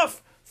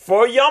enough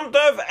for Yom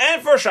Tov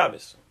and for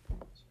Shabbos.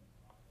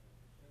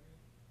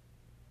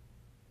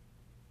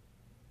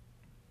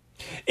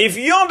 If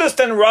you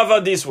understand Rava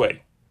this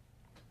way,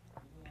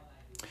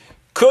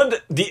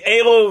 could the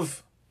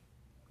Eruv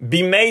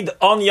be made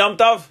on Yom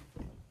Tov?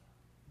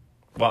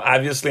 Well,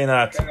 obviously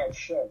not.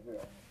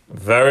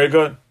 Very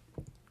good.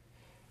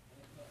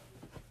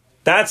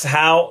 That's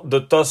how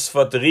the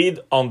Tosfot Reed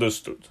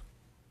understood.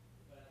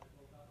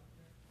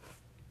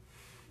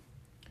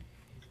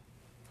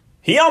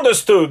 He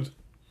understood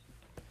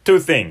 2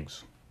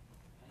 things.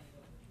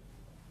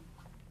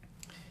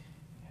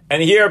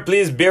 And here,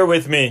 please bear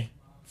with me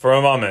for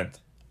a moment.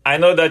 I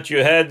know that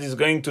your head is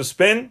going to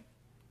spin,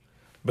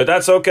 but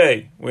that's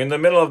okay. We're in the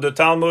middle of the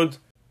Talmud.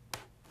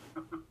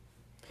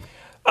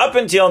 Up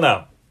until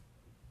now,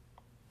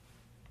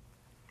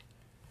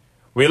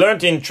 we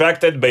learned in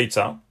Tractate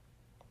Beitza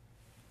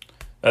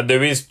that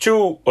there is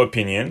 2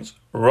 opinions,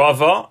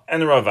 Rava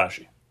and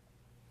Ravashi.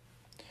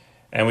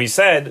 And we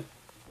said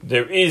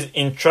there is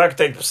in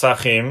Tractate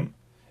Psachim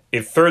a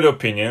 3rd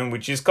opinion,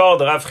 which is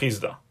called Rav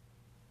Chizda,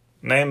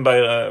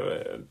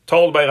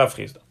 told by Rav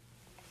Chizda.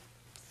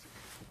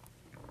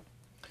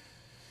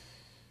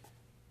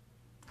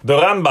 The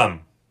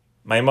Rambam,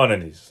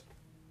 Maimonides,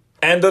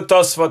 and the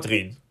Tosfot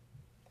Reed,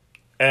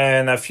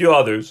 and a few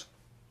others,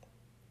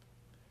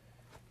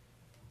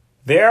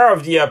 they are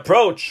of the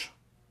approach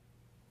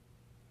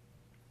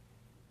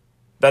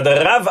that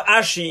the Rav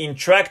Ashi in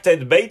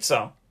Tractate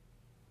Beitza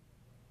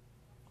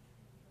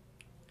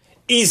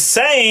is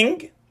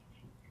saying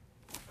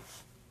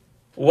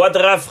what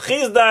Rav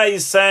Chizda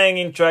is saying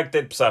in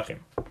Tractate Psachim.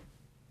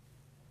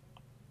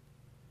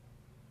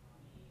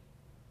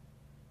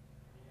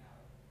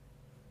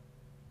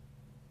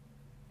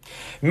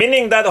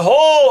 Meaning that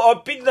whole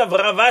opinion of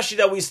Rav Ashi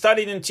that we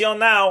studied until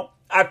now,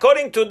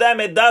 according to them,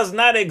 it does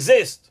not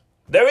exist.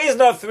 There is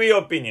no 3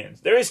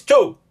 opinions. There is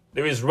 2.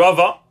 There is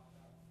Rava.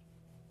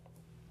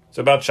 It's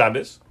about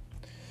Shabbos.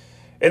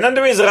 And then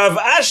there is Rav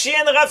Ashi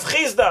and Rav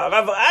Chizda.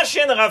 Rav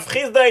Ashi and Rav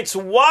Chizda, it's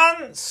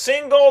one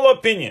single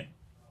opinion.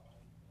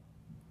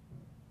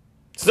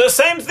 It's the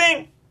same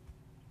thing.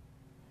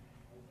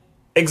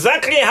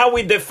 Exactly how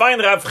we define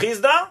Rav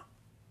Chizda,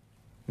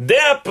 they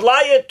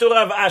apply it to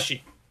Rav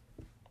Ashi.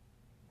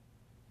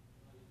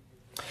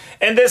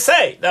 And they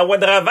say that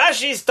when Rav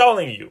Ashi is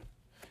telling you,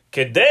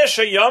 Kedei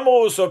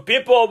sheyomru, so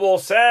people will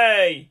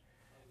say,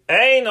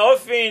 Ein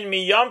ofin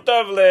mi Yom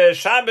Tov le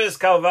Shabbos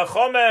kal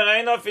vachomer,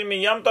 ein ofin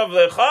mi Yom Tov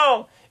le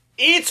Chol.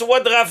 It's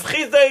what Rav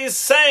Chizda is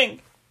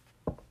saying.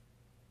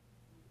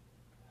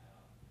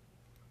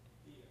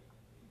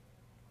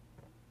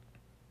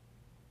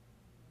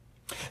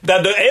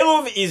 That the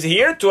Eruv is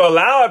here to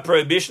allow a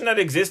prohibition that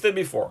existed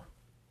before.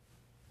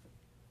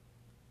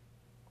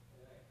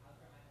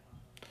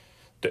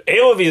 The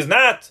Eruv is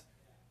not,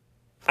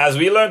 as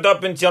we learned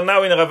up until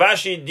now in Rav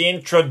Ashi, the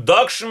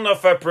introduction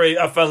of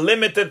a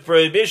limited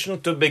prohibition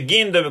to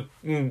begin the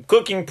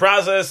cooking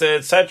process,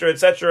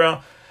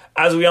 etc.,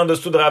 as we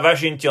understood Rav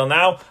Ashi until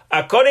now.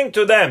 According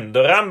to them,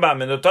 the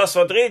Rambam and the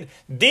Tosfot Reed,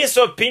 this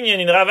opinion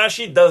in Rav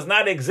Ashi does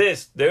not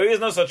exist. There is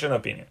no such an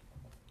opinion.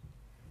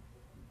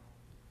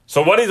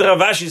 So what is Rav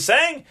Ashi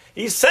saying?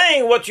 He's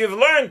saying what you've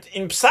learned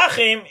in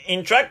Psachim,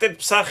 in Tractate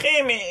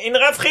Psachim, in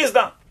Rav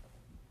Chizda.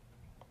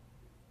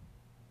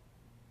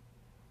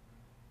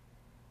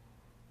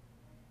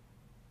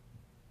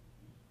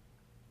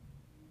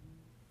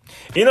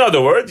 In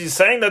other words, he's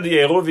saying that the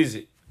Eruv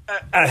is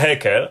a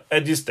heker, a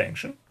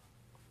distinction.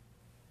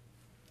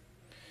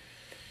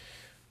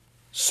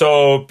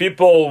 So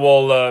people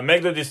will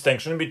make the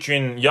distinction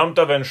between Yom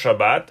Tov and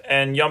Shabbat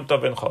and Yom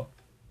Tov and Chol.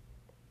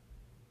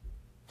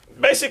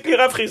 Basically,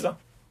 Rav Chisda.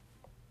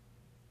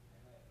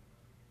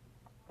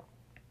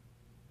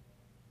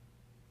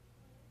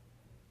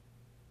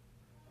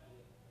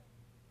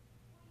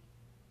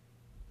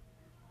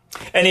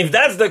 And if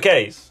that's the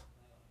case,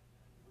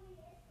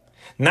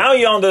 now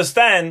you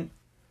understand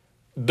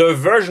the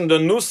version, the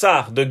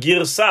Nusach, the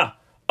Girsa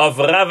of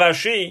Rav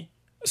Ashi,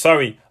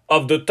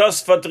 of the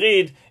Tosfot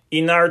Reed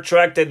in our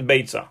tractate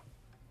Beitza.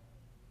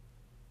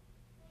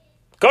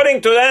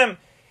 According to them,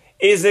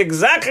 is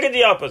exactly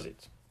the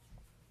opposite.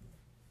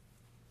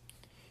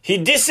 He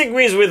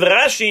disagrees with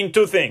Rashi in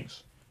two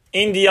things: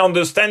 in the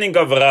understanding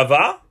of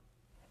Rava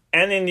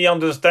and in the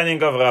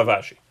understanding of Rav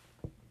Ashi.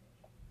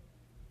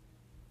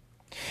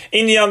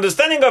 In the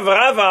understanding of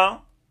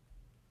Rava,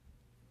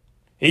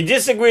 he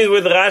disagrees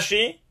with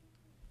Rashi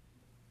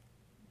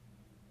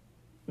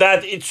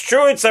that it's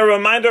true, it's a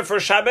reminder for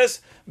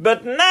Shabbos,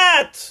 but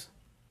not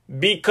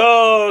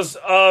because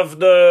of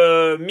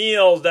the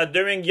meals, that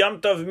during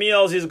Yom Tov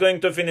meals he's going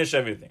to finish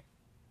everything.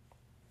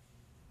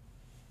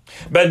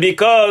 But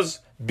because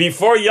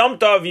before Yom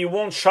Tov he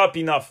won't shop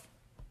enough.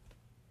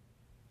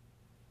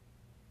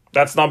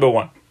 That's number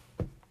one.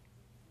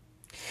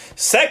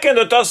 Second,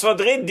 the Tosfot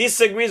Reed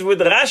disagrees with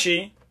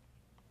Rashi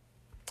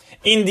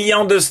in the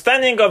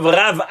understanding of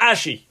Rav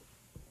Ashi.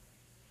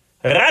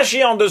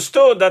 Rashi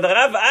understood that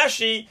Rav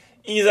Ashi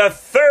is a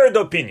third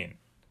opinion.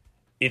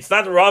 It's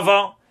not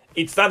Rava,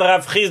 it's not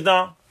Rav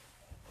Chisda,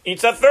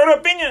 it's a third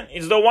opinion.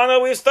 It's the one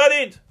that we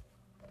studied.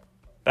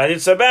 That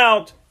it's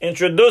about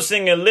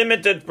introducing a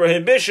limited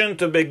prohibition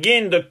to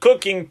begin the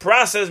cooking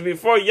process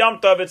before Yom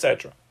Tov,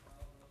 etc.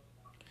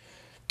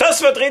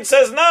 Tosfot Reed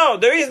says no,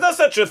 there is no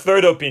such a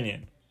third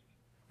opinion.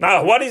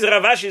 Now, what is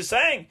Rav Ashi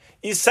saying?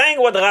 He's saying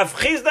what Rav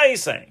Chisda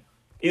is saying.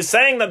 He's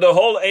saying that the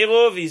whole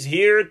Eruv is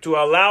here to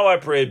allow a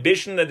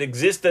prohibition that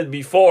existed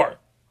before.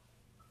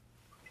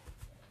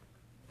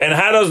 And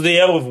how does the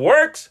Eruv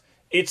work?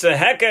 It's a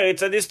heker,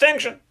 it's a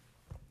distinction.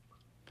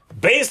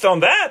 Based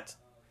on that,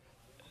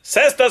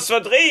 says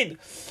Tosfot Reed,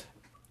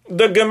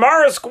 the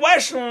Gemara's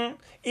question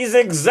is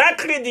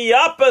exactly the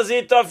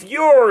opposite of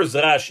yours,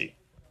 Rashi.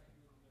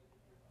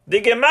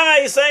 The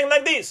Gemara is saying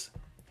like this: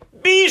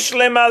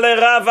 Bishlema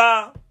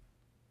leRava.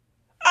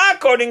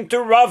 According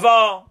to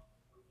Rava,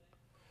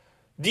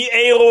 the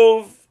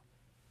Eruv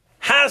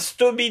has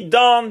to be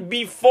done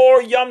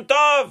before Yom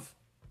Tov.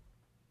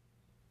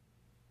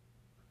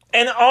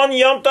 And on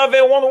Yom Tov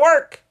it won't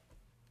work.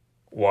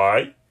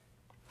 Why?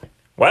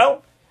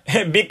 Well,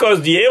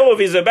 because the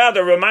Eruv is about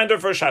a reminder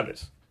for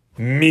Shabbos.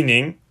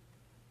 Meaning,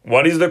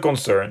 what is the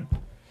concern?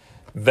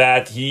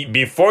 That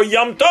before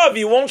Yom Tov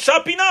he won't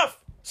shop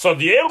enough. So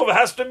the Eruv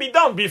has to be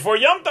done before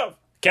Yom Tov.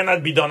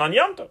 Cannot be done on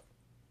Yom Tov.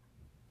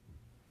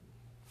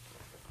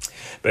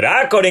 But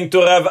according to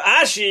Rav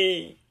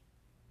Ashi,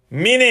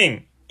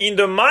 meaning in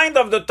the mind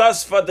of the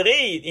Tosfot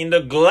Reed, in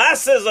the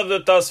glasses of the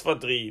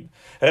Tosfot Reed,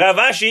 Rav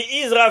Ashi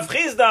is Rav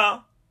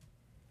Chisda,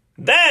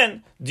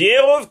 then the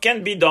Eruv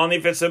can be done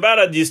if it's about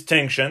a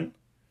distinction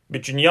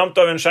between Yom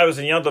Tov and Shabbos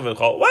and Yom Tov and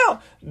Chol.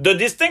 Well, the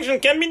distinction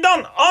can be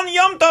done on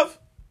Yom Tov.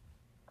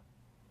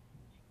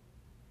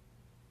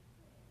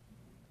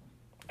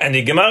 And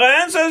the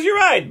Gemara answers, you're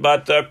right,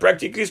 but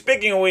practically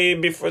speaking,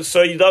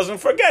 so he doesn't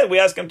forget, we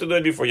ask him to do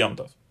it before Yom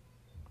Tov.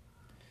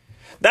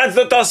 That's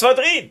the Tosfot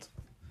Reed.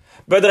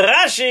 But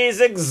Rashi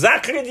is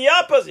exactly the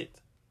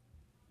opposite.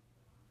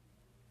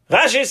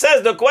 Rashi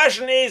says the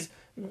question is,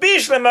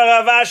 Bishlema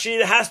Rav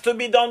Ashi has to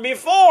be done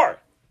before.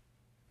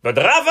 But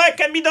Rava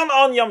can be done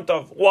on Yom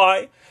Tov.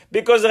 Why?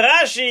 Because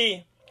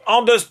Rashi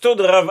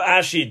understood Rav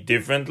Ashi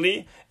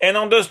differently and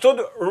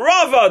understood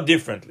Rava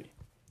differently.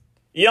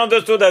 He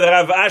understood that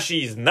Rav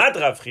Ashi is not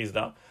Rav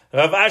Chisda.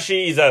 Rav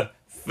Ashi is a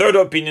third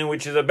opinion,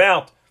 which is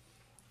about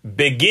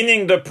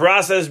beginning the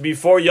process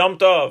before Yom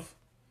Tov.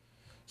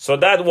 So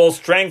that will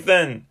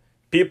strengthen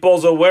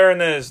people's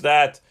awareness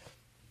that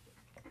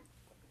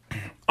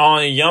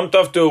on Yom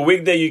Tov to a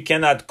weekday you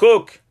cannot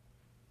cook.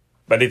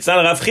 But it's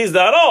not Rav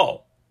Chisda at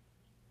all.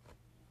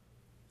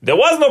 There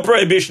was no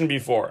prohibition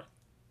before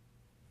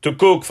to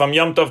cook from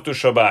Yom Tov to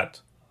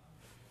Shabbat.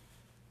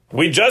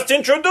 We just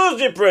introduced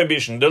the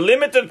prohibition, the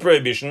limited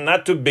prohibition,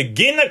 not to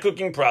begin a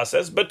cooking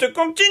process, but to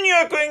continue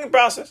a cooking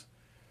process.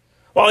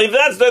 Well, if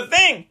that's the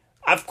thing,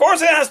 of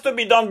course it has to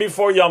be done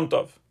before Yom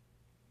Tov.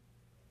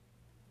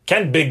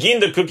 Can't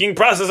begin the cooking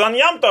process on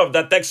Yom Tov.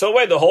 That takes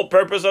away the whole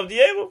purpose of the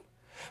Eruv.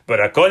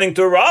 But according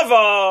to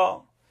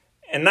Rava,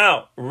 and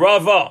now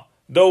Rava,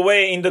 the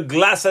way in the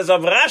glasses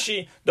of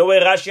Rashi, the way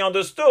Rashi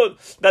understood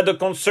that the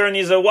concern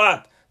is a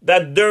what?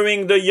 That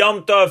during the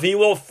Yom Tov he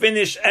will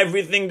finish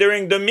everything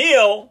during the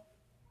meal.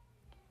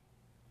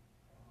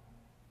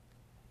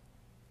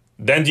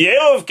 Then the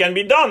Eruv can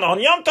be done on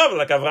Yom Tov,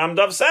 like Avraham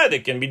Dov said.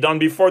 It can be done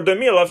before the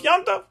meal of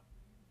Yom Tov.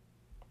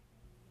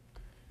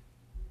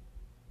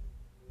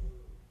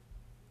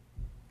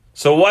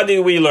 So what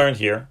did we learn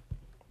here?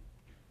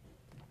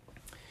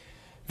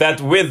 that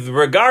with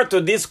regard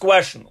to this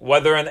question,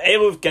 whether an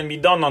Eruv can be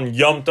done on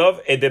Yom Tov,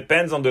 it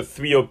depends on the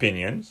three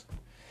opinions.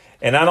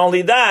 And not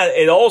only that,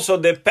 it also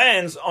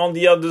depends on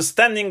the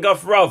understanding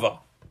of Rava.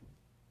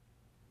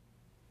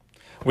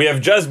 We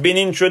have just been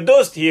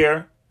introduced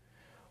here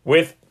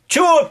with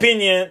two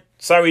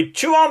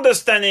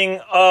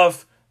understanding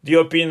of the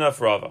opinion of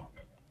Rava.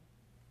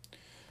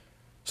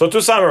 So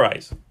to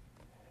summarize,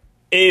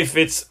 if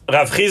it's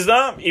Rav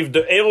Chizda, if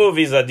the Eruv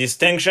is a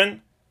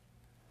distinction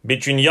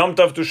between Yom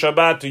Tov to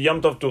Shabbat to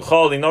Yom Tov to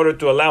Chol in order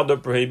to allow the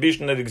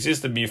prohibition that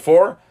existed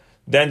before,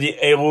 then the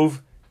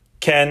Eruv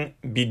can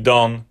be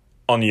done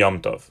on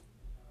Yom Tov.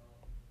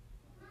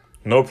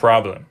 No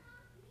problem.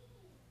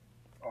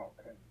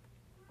 Okay.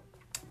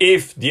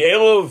 If the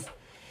Eruv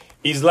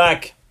is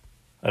like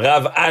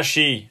Rav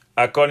Ashi,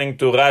 according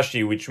to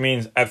Rashi, which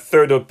means a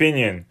third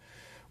opinion,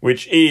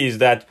 which is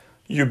that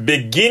you're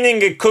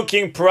beginning a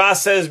cooking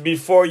process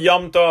before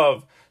Yom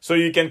Tov, so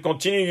you can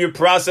continue your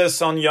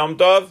process on Yom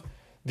Tov,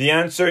 the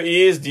answer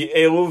is the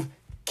Eruv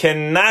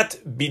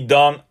cannot be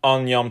done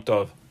on Yom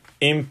Tov.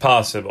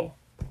 Impossible.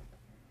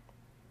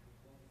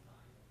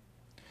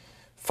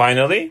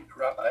 Finally,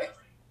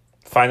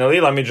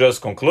 let me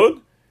just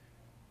conclude.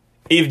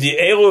 If the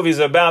Eruv is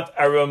about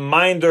a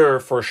reminder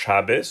for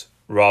Shabbos,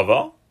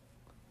 Rava,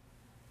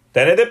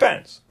 then it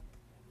depends.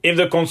 If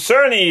the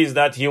concern is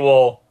that he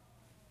will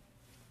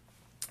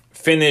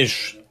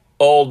finish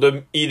all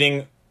the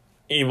eating,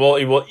 he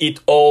will eat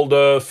all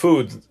the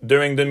food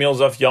during the meals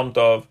of Yom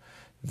Tov,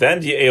 then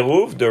the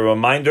Eruv, the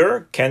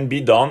reminder, can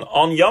be done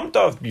on Yom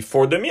Tov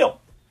before the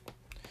meal.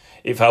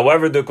 If,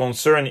 however, the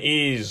concern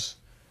is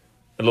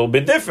a little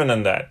bit different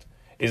than that,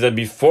 is that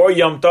before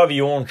Yom Tov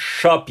you won't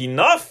shop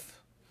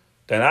enough,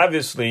 then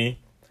obviously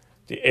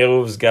the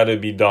Eruv's got to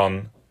be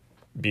done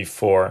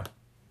before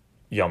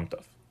Yom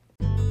Tov.